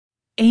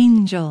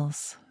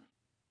Angels.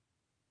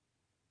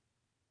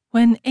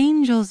 When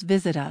angels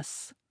visit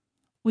us,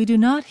 we do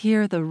not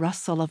hear the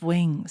rustle of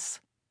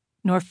wings,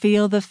 nor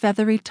feel the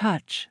feathery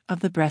touch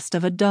of the breast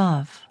of a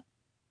dove.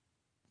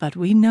 But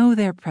we know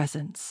their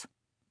presence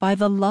by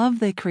the love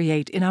they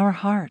create in our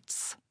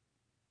hearts.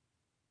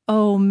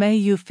 Oh, may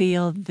you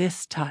feel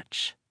this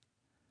touch.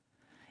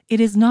 It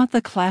is not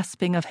the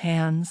clasping of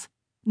hands,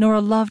 nor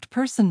a loved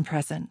person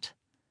present.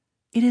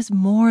 It is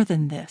more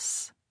than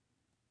this.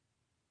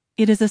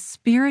 It is a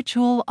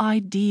spiritual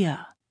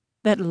idea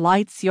that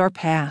lights your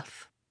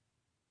path.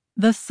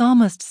 The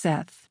psalmist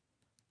saith,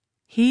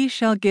 "He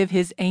shall give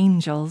his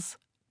angels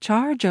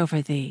charge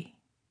over thee."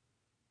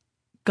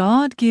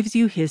 God gives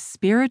you his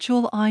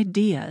spiritual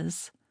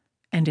ideas,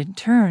 and in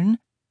turn,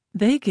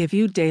 they give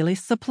you daily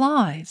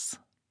supplies.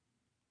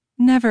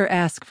 Never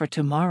ask for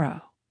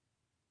tomorrow.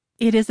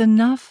 It is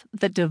enough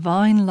that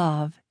divine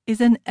love is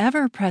an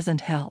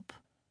ever-present help.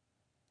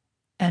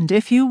 And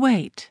if you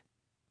wait,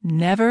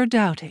 never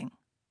doubting,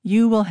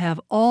 you will have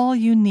all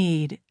you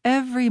need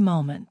every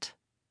moment.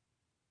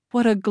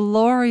 What a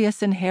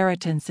glorious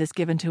inheritance is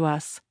given to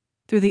us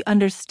through the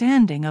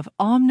understanding of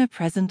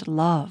omnipresent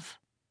love.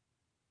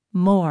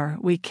 More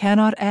we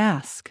cannot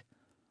ask,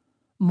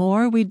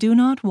 more we do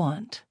not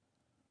want,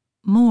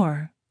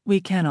 more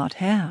we cannot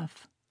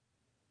have.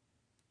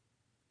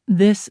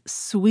 This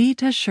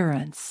sweet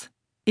assurance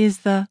is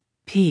the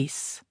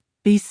peace,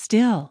 be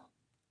still,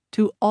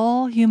 to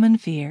all human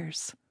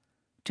fears,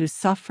 to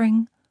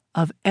suffering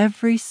of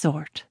every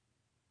sort.